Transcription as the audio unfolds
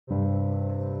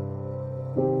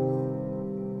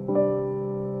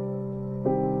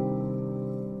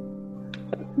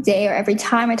day or every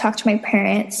time I talk to my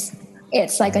parents,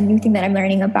 it's like a new thing that I'm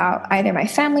learning about either my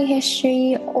family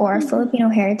history or Filipino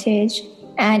heritage,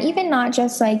 and even not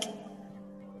just like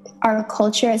our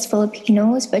culture as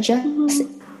Filipinos, but just...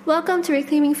 Welcome to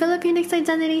Reclaiming Filipinx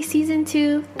Identity Season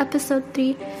 2, Episode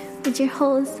 3 with your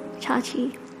host,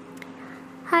 Chachi.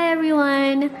 Hi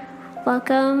everyone,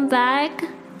 welcome back.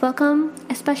 Welcome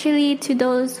especially to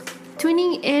those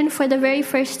tuning in for the very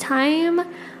first time.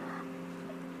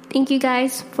 Thank you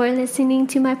guys for listening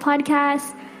to my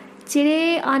podcast.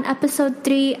 Today on Episode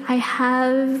 3, I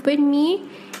have with me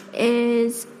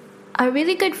is a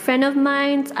really good friend of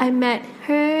mine. I met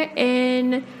her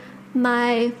in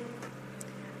my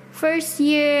first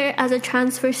year as a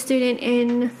transfer student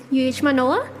in UH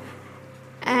Manoa,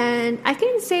 and I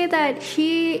can say that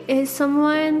she is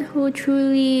someone who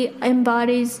truly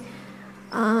embodies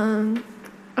a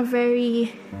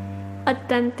very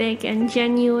authentic and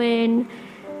genuine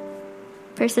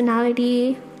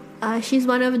personality. She's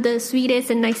one of the sweetest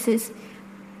and nicest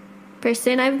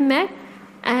person I've met,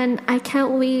 and I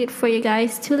can't wait for you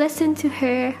guys to listen to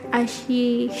her as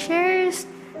she shares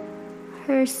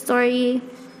her story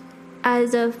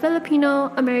as a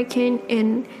Filipino American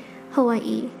in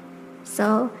Hawaii.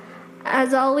 So,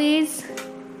 as always,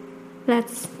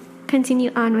 let's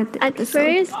continue on with the episode. At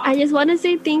first, I just want to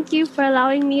say thank you for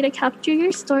allowing me to capture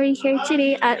your story here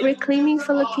today at Reclaiming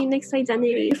Filipinx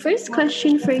Identity. The first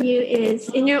question for you is,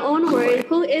 in your own words,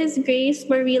 who is Grace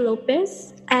Marie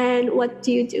Lopez and what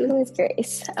do you do? Who is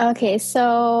Grace? Okay,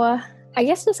 so I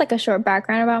guess just like a short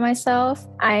background about myself.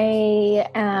 I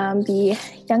am the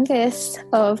youngest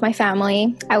of my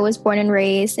family. I was born and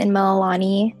raised in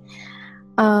Mililani.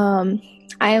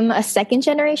 I'm a second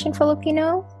generation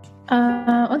Filipino.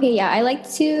 I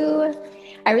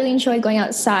really enjoy going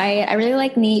outside. I really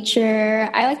like nature.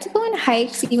 I like to go on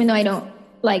hikes, even though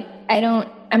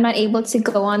I'm not able to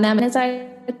go on them as I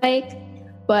like,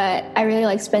 but I really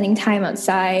like spending time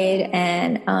outside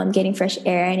and getting fresh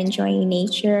air and enjoying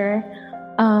nature.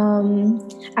 I'm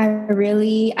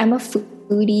a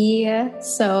foodie,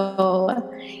 so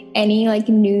any like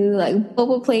new like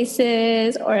boba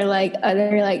places or like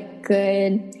other like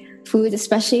good foods,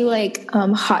 especially like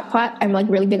hot pot. I'm like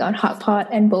really big on hot pot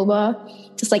and boba,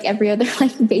 just like every other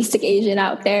like basic Asian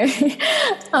out there.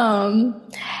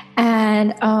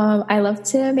 I love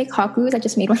to make hakus. I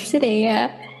just made one today.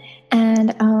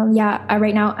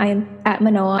 Right now I'm at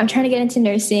Manoa. I'm trying to get into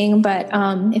nursing, but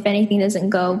if anything doesn't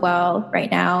go well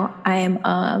right now, I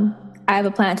have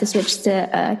a plan to switch to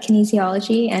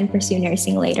kinesiology and pursue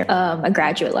nursing later, a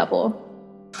graduate level.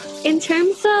 In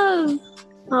terms of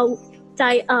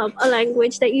a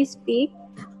language that you speak,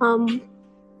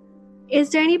 is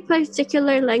there any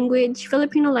particular language,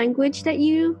 Filipino language that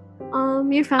your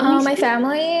family speaks? My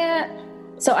family,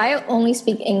 so I only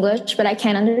speak English, but I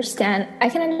can understand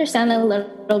a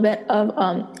little bit of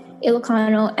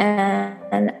Ilocano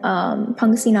and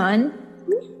Pangasinan.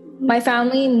 My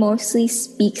family mostly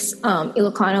speaks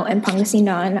Ilocano and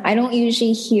Pangasinan. I don't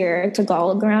usually hear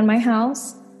Tagalog around my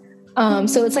house.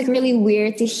 So it's like really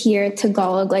weird to hear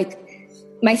Tagalog. Like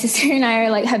my sister and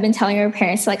I have been telling our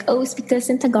parents like, oh, speak to us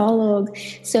in Tagalog,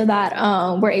 so that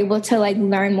we're able to like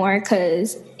learn more,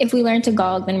 because if we learn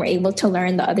Tagalog, then we're able to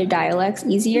learn the other dialects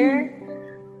easier.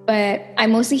 But I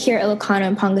mostly hear Ilocano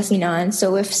and Pangasinan.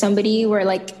 So if somebody were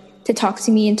like to talk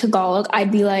to me in Tagalog,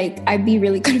 I'd be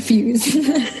really confused.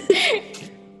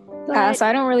 So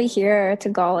I don't really hear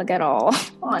Tagalog at all,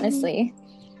 honestly.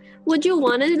 Would you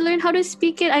want to learn how to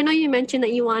speak it? I know you mentioned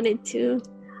that you wanted to.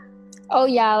 Oh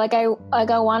yeah, I really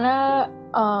want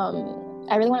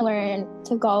to learn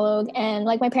Tagalog, and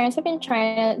like my parents have been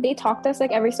they talk to us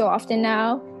like every so often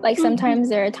now. Like sometimes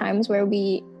there are times where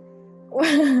we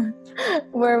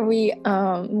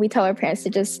tell our parents to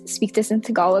just speak to us in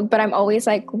Tagalog, but I'm always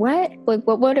like, what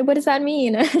does that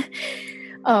mean?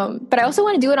 But I also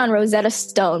want to do it on Rosetta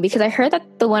Stone, because I heard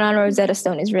that the one on Rosetta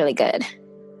Stone is really good.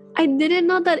 I didn't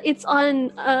know that it's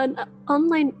on an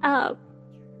online app.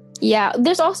 Yeah,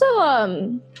 there's also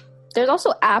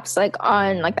apps like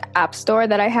on like the App Store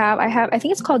that I have. I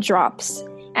think it's called Drops,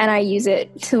 and I use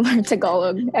it to learn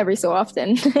Tagalog every so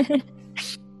often.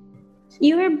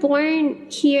 You were born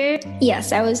here?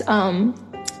 Yes, I was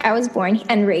born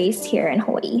and raised here in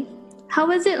Hawaii. How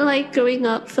was it like growing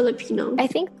up Filipino? I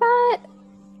think that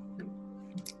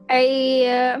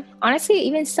I honestly,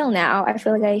 even still now, I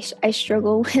feel like I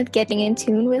struggle with getting in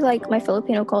tune with like my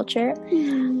Filipino culture.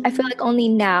 I feel like only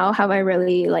now have I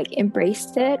really like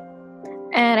embraced it.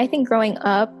 And I think growing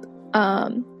up,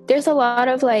 there's a lot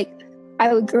of like,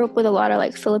 I grew up with a lot of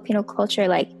like Filipino culture,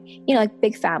 like, you know, like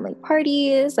big family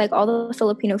parties, like all the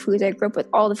Filipino foods. I grew up with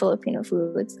all the Filipino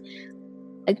foods,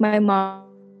 like my mom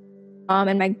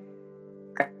and my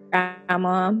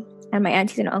grandma and my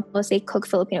aunties and uncles, they cook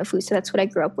Filipino food. So that's what I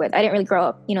grew up with. I didn't really grow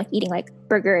up, eating like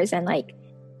burgers and like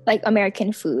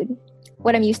American food.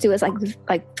 What I'm used to is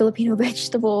like Filipino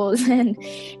vegetables and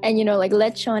like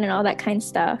lechon and all that kind of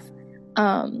stuff.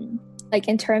 Like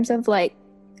in terms of like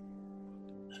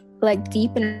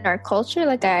deep in our culture,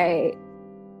 like I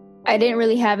didn't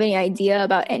really have any idea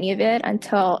about any of it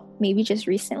until maybe just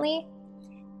recently,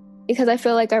 because I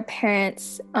feel like our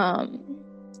parents,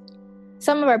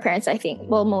 some of our parents, I think,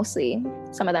 well, mostly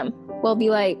some of them will be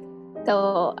like,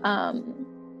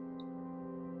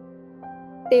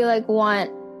 they like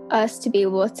want us to be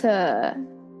able to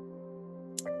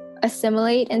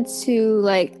assimilate into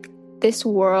like this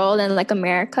world and like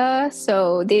America.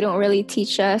 So they don't really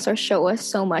teach us or show us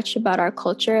so much about our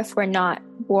culture if we're not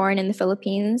born in the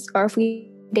Philippines, or if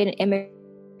we didn't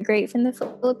immigrate from the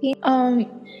Philippines.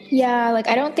 Yeah, like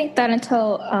I don't think that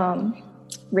until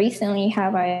recently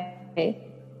have I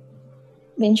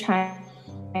been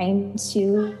trying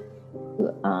to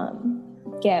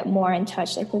get more in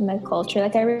touch like with my culture.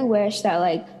 Like I really wish that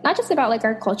like not just about like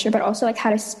our culture, but also like how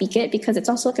to speak it, because it's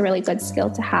also like a really good skill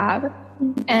to have.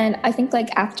 And I think like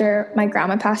after my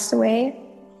grandma passed away,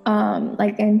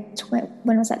 like in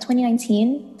when was that,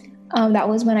 2019, that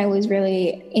was when I was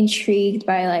really intrigued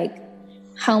by like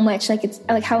how much like it's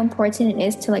like how important it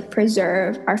is to like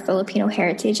preserve our Filipino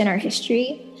heritage and our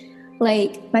history.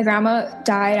 Like my grandma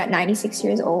died at 96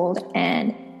 years old,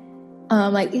 and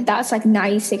like that's like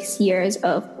 96 years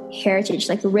of heritage,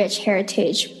 like rich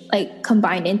heritage, like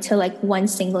combined into like one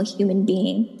single human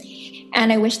being.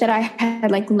 And I wish that I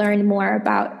had like learned more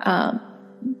about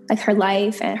like her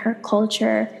life and her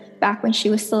culture back when she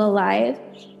was still alive.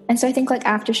 And so I think like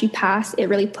after she passed, it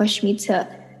really pushed me to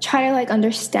try to like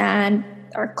understand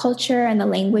our culture and the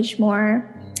language more.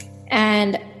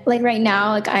 And like right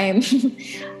now, like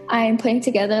I'm putting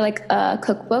together like a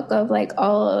cookbook of like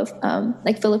all of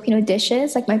like Filipino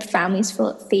dishes, like my family's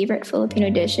favorite Filipino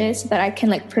dishes, so that I can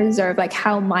like preserve like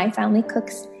how my family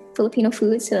cooks Filipino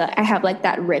food, so that I have like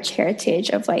that rich heritage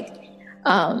of like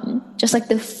just like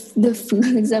the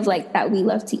foods of like that we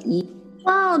love to eat.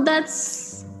 Wow,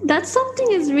 that's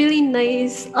something is really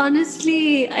nice.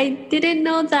 Honestly, I didn't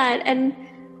know that, and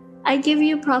I give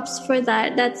you props for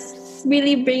that. That's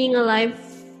really bringing alive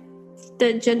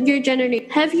your generation.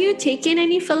 Have you taken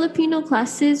any Filipino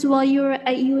classes while you were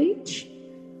at UH?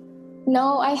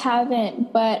 No, I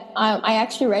haven't, but I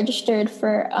actually registered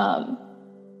for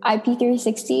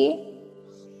IP360.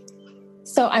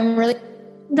 So I'm really...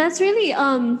 That's really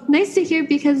nice to hear,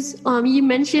 because you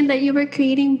mentioned that you were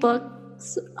creating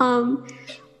books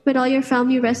with all your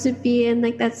family recipe, and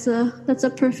like that's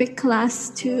a perfect class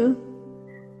to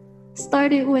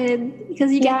start it with,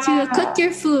 because you get to cook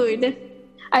your food.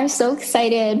 I'm so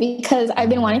excited because I've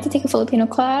been wanting to take a Filipino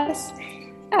class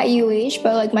at UH,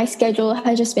 but like my schedule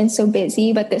has just been so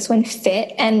busy, but this one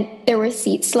fit and there were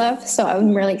seats left, so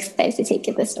I'm really excited to take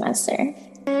it this semester.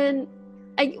 And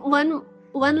one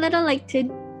little like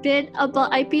tidbit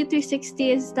about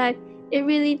IP360 is that it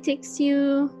really takes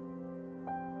you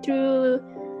through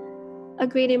a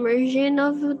great immersion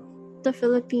of the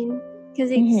Philippines,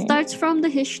 because it starts from the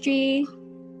history,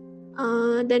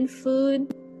 then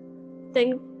food,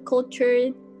 then culture,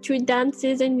 through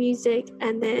dances and music,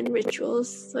 and then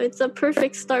rituals. So it's a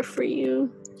perfect start for you.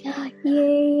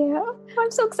 Yay! I'm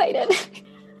so excited.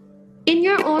 In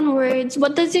your own words,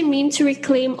 what does it mean to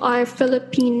reclaim our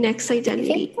Filipinx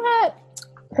identity? I think that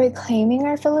reclaiming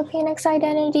our Filipinx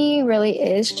identity really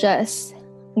is just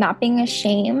not being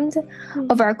ashamed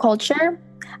of our culture.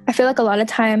 I feel like a lot of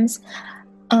times,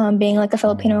 being like a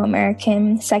Filipino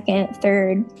American, second,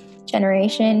 third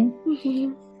generation,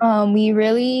 we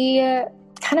really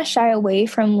kind of shy away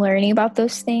from learning about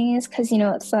those things, because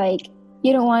it's like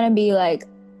you don't want to be like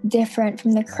different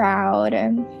from the crowd,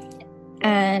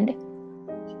 and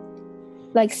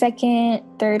like second,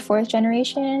 third, fourth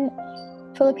generation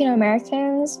Filipino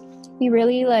Americans, we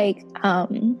really like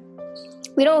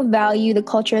we don't value the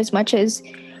culture as much as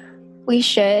we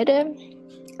should.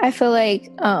 I feel like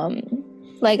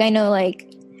I know like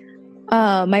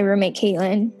my roommate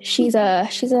Caitlin, she's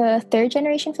a third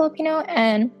generation Filipino,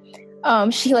 and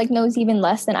she like knows even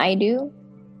less than I do.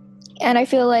 And I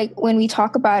feel like when we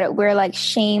talk about it, we're like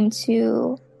shamed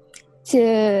to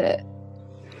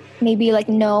maybe like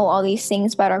know all these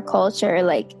things about our culture.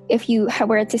 Like if you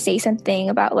were to say something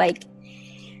about like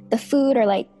the food or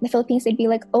like the Philippines, they'd be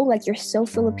like, oh, like you're so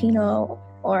Filipino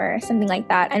or something like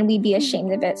that, and we'd be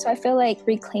ashamed of it. So I feel like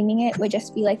reclaiming it would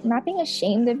just be like not being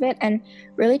ashamed of it, and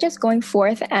really just going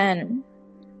forth and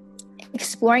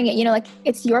exploring it. You know, like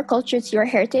it's your culture, it's your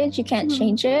heritage. You can't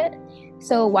change it.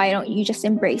 So why don't you just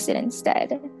embrace it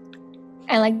instead?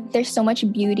 And like there's so much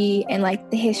beauty in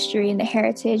like the history and the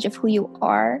heritage of who you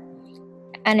are.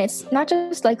 And it's not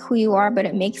just like who you are, but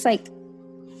it makes like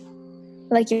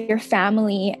your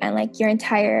family and like your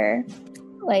entire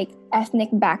like ethnic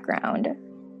background.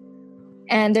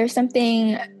 And there's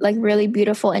something like really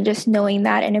beautiful in just knowing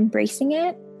that and embracing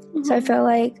it. So I feel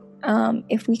like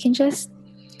if we can just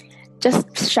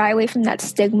shy away from that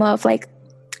stigma of like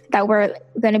that we're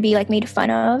going to be like made fun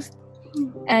of,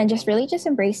 and just really just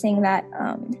embracing that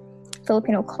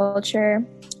Filipino culture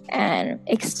and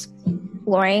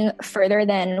exploring further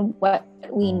than what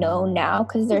we know now,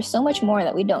 because there's so much more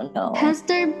that we don't know. Has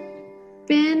there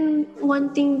been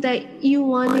one thing that you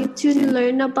wanted to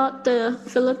learn about the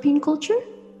Philippine culture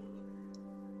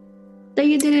that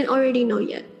you didn't already know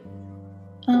yet?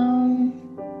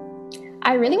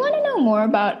 I really want to know more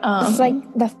about like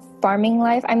the farming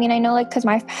life. I mean, I know like because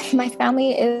my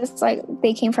family is like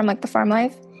they came from like the farm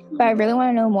life, but I really want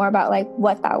to know more about like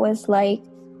what that was like,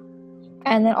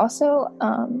 and then also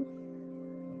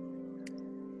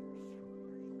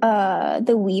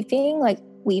the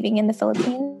weaving in the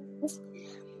Philippines,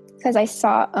 because I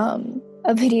saw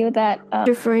a video that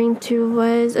referring to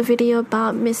was a video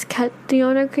about Miss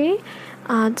Catriona Gray,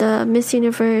 the Miss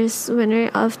Universe winner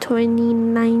of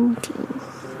 2019.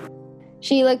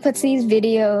 She like puts these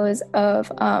videos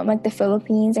of like the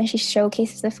Philippines, and she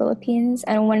showcases the Philippines,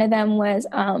 and one of them was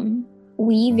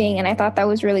weaving, and I thought that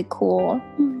was really cool.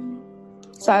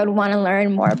 So I would want to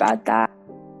learn more about that.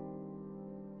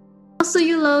 Also,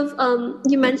 you love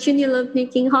you mentioned you love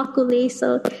making hakule.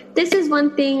 So this is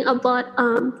one thing about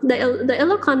the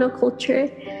Ilocano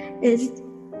culture is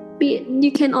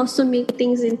you can also make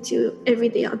things into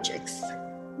everyday objects.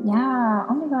 Yeah.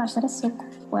 Oh my gosh, that is so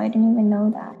cool. I didn't even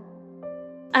know that.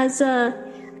 As a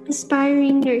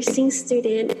aspiring nursing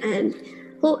student and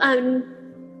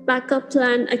backup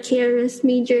plan a KRS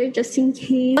major just in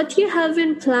case, what do you have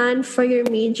in plan for your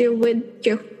major with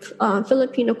your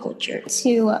Filipino culture?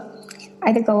 To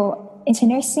either go into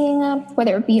nursing,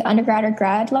 whether it be undergrad or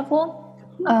grad level,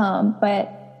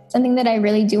 but something that I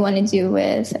really do want to do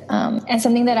is, and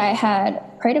something that I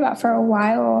had prayed about for a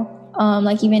while,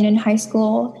 like even in high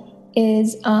school,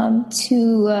 is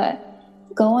to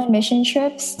go on mission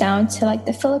trips down to like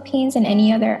the Philippines and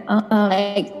any other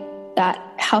like that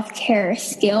healthcare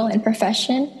skill and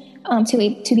profession to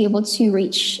be able to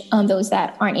reach those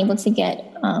that aren't able to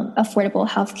get affordable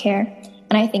healthcare.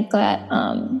 And I think that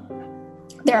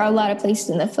there are a lot of places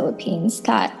in the Philippines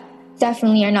that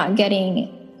definitely are not getting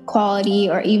quality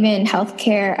or even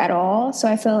healthcare at all. So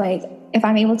I feel like if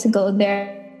I'm able to go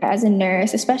there as a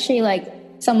nurse, especially like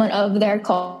someone of their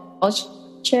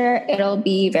culture, it'll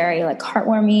be very like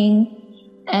heartwarming,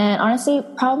 and honestly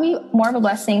probably more of a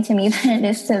blessing to me than it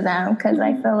is to them, because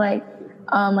I feel like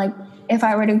if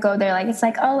I were to go there, like it's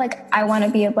like, oh, like I want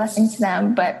to be a blessing to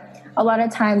them, but a lot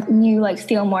of times you like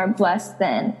feel more blessed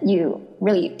than you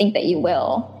really think that you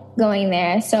will going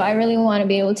there. So I really want to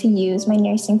be able to use my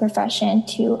nursing profession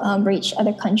to reach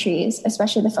other countries,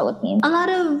 especially the Philippines. A lot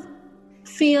of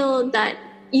feel that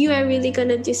you are really going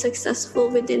to be successful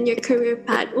within your career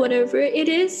path, whatever it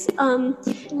is.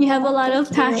 You have a lot of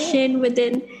passion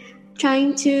within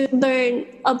trying to learn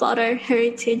about our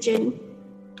heritage and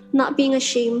not being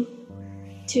ashamed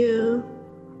to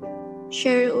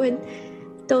share it with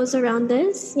those around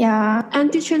us. Yeah. And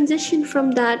to transition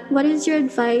from that, what is your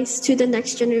advice to the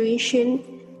next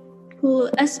generation who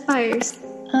aspires?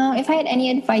 If I had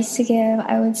any advice to give,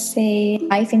 I would say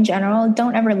life in general.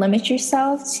 Don't ever limit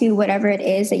yourself to whatever it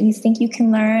is that you think you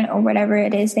can learn or whatever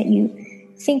it is that you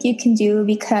think you can do,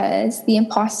 because the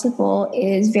impossible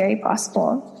is very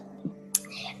possible.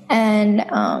 And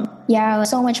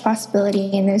so much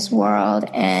possibility in this world,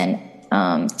 and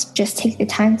just take the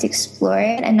time to explore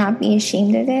it and not be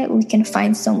ashamed of it. We can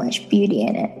find so much beauty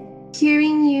in it.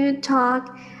 Hearing you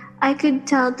talk, I could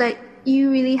tell that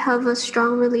you really have a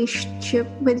strong relationship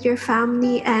with your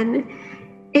family, and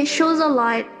it shows a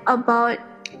lot about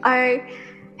our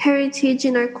heritage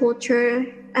and our culture.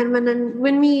 And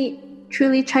when we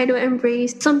truly try to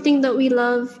embrace something that we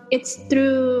love, it's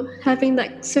through having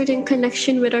that certain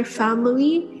connection with our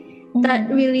family that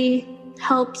really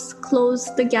helps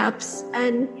close the gaps.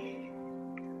 And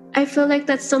I feel like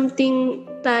that's something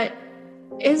that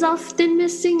is often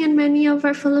missing in many of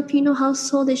our Filipino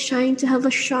households, is trying to have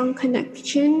a strong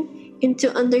connection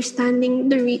into understanding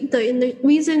the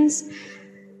reasons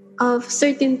of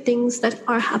certain things that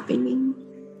are happening.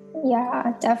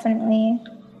 Yeah, definitely.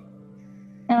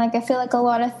 And like I feel like a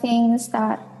lot of things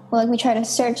that like we try to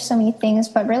search so many things,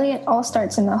 but really it all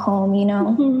starts in the home, you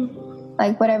know,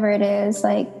 like whatever it is.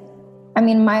 Like, I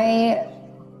mean, my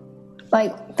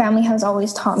like family has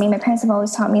always taught me, my parents have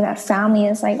always taught me that family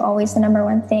is like always the number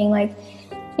one thing. Like,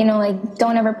 you know, like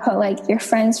don't ever put like your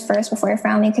friends first before your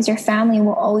family, because your family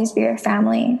will always be your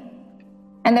family.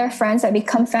 And there are friends that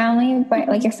become family, but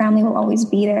like your family will always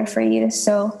be there for you.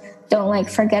 So don't like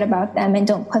forget about them and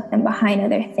don't put them behind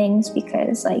other things,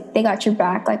 because like they got your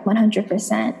back like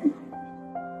 100%.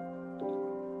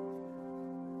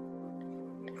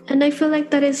 And I feel like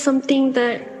that is something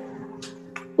that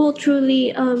will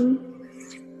truly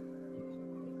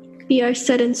be our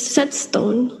set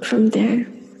stone from there.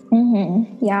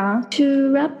 Yeah.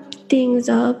 To wrap things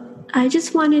up, I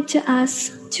just wanted to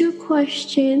ask 2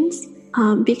 questions.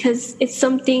 Because it's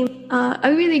something,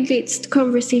 a really great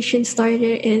conversation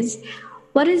starter is,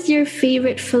 what is your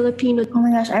favorite Filipino? Oh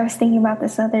my gosh, I was thinking about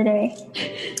this the other day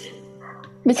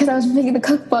because I was making the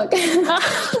cookbook.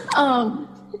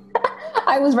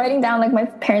 I was writing down like my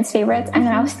parents' favorites, and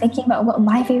then I was thinking about what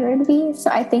my favorite would be. So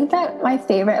I think that my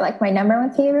favorite, like my number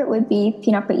one favorite, would be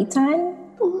pinapaitan.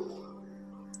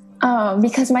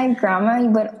 Because my grandma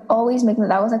would always make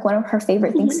that was like one of her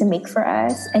favorite things to make for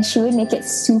us, and she would make it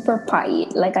super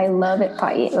pait. Like I love it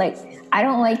pait. Like I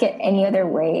don't like it any other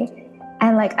way.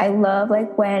 And like I love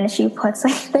like when she puts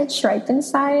like the tripe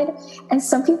inside. And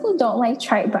some people don't like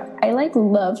tripe, but I like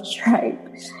love tripe,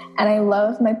 and I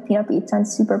love my pinapaitan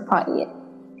super pait.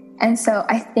 And so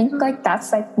I think like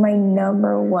that's like my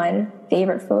number one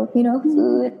favorite Filipino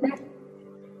food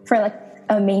for like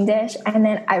a main dish. And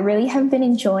then I really have been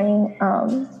enjoying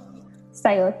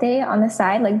sayote on the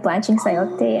side, like blanching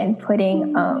sayote and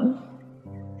putting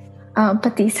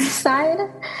patis aside.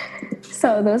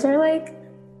 So those are like,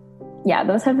 yeah,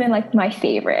 those have been like my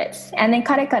favorites. And then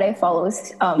kare-kare follows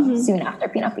soon after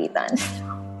pinapaitan.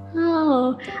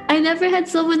 Oh, I never had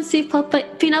someone say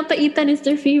pinapaitan is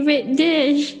their favorite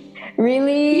dish.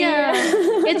 Really? Yeah.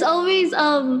 It's always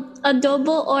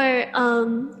adobo or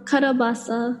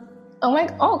karabasa.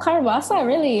 Oh, karabasa,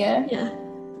 really? Yeah.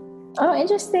 Oh,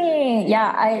 interesting.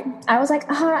 Yeah, I was like,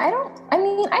 I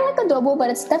like adobo, but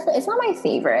it's not my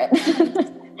favorite.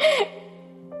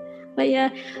 But yeah,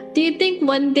 do you think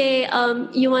one day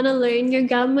you want to learn your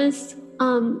grandma's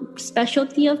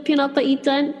specialty of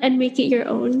pinapaitan and make it your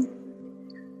own?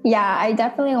 Yeah, I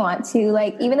definitely want to.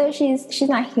 Like, even though she's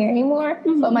not here anymore,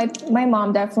 but my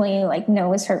mom definitely like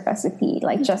knows her recipe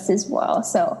like just as well.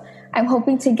 So I'm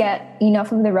hoping to get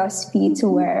enough of the recipe to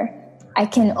where I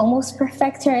can almost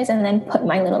perfect hers and then put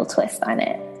my little twist on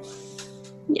it.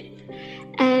 Yeah.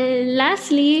 And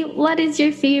lastly, what is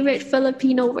your favorite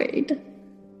Filipino word?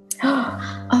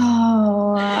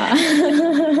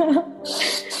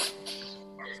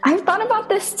 I've thought about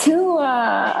this too,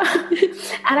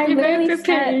 and I literally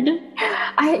prepared.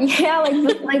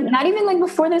 Like not even like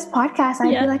before this podcast,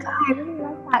 I'd be like, I really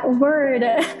like that word.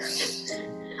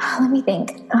 Let me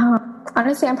think.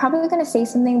 Honestly, I'm probably going to say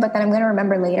something, but then I'm going to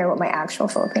remember later what my actual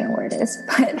Filipino word is.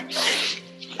 But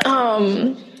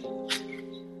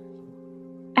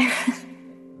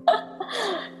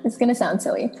it's going to sound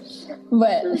silly,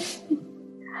 but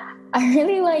I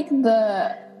really like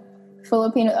the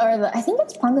Filipino, I think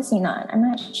it's Pangasinan. I'm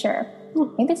not sure.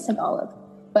 Maybe it's Tagalog,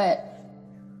 but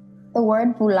the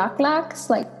word bulaklak's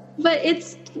like. But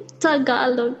it's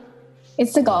Tagalog.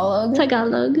 It's Tagalog.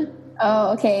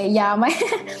 Oh, okay. Yeah,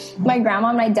 my grandma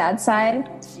on my dad's side,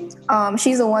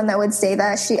 she's the one that would say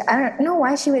that. I don't know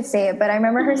why she would say it, but I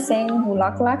remember her saying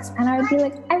bulaklaks, and I would be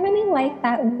like, I really like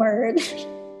that word.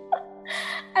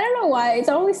 I don't know why. It's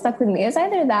always stuck with me. It's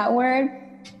either that word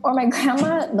or my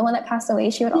grandma, the one that passed away,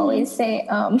 she would always say,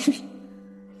 nut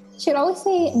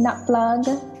plug.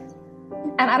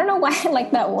 And I don't know why I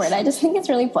like that word. I just think it's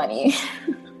really funny.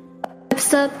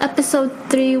 Episode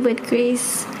 3 with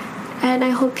Grace. And I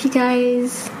hope you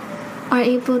guys are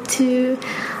able to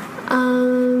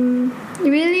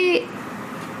really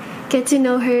get to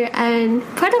know her and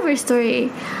part of her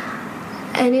story.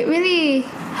 And it really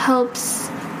helps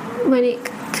when it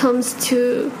comes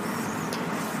to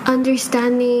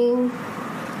understanding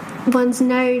one's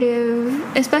narrative,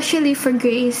 especially for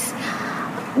Grace,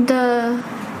 the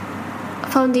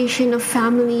foundation of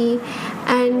family,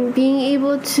 and being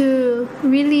able to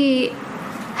really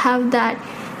have that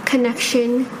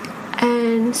connection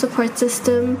and support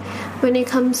system when it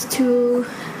comes to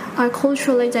our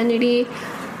cultural identity.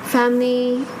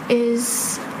 Family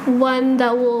is one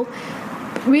that will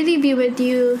really be with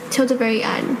you till the very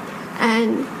end,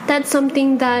 and that's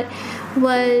something that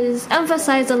was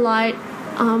emphasized a lot,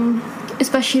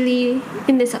 especially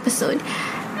in this episode.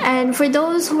 And for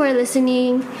those who are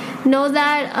listening, know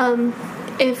that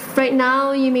if right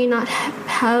now you may not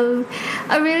have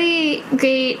a really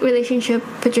great relationship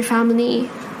with your family,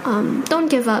 don't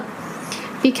give up,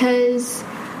 because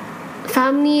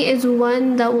family is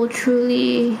one that will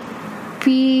truly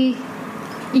be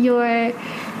your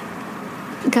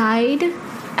guide,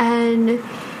 and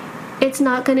it's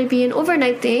not going to be an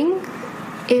overnight thing.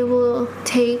 It will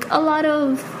take a lot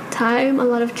of time, a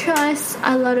lot of trust,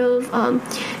 a lot of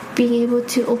being able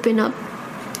to open up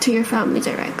to your family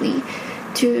directly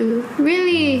to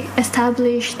really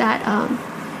establish that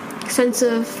sense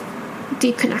of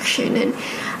deep connection. And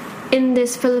in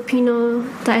this Filipino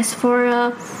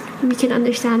diaspora, we can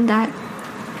understand that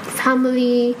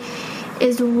family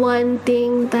is one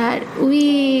thing that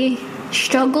we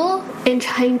struggle in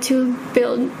trying to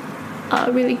build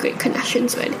really great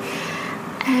connections with.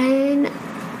 And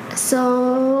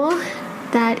so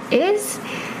that is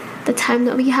the time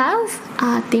that we have.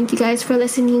 Thank you guys for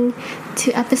listening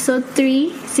to episode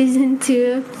 3, season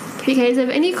 2. If you guys have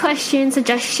any questions,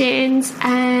 suggestions,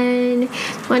 and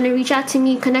want to reach out to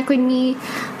me, connect with me,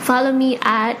 follow me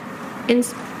at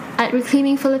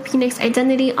Reclaiming Filipinx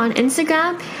Identity on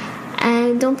Instagram.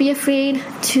 And don't be afraid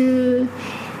to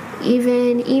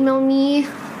even email me.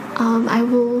 I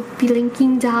will be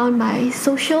linking down my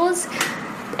socials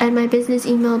and my business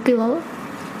email below.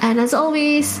 And as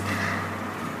always,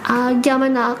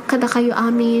 gyaman na kada kayo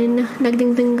amin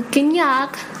nagdingding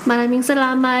kinyak. Maraming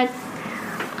salamat,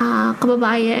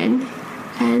 kababayan.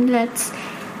 And let's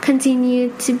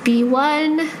continue to be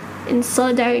one in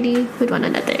solidarity with one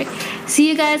another. See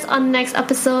you guys on the next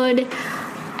episode.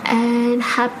 And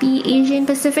happy Asian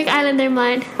Pacific Islander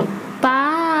Month.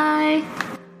 Bye!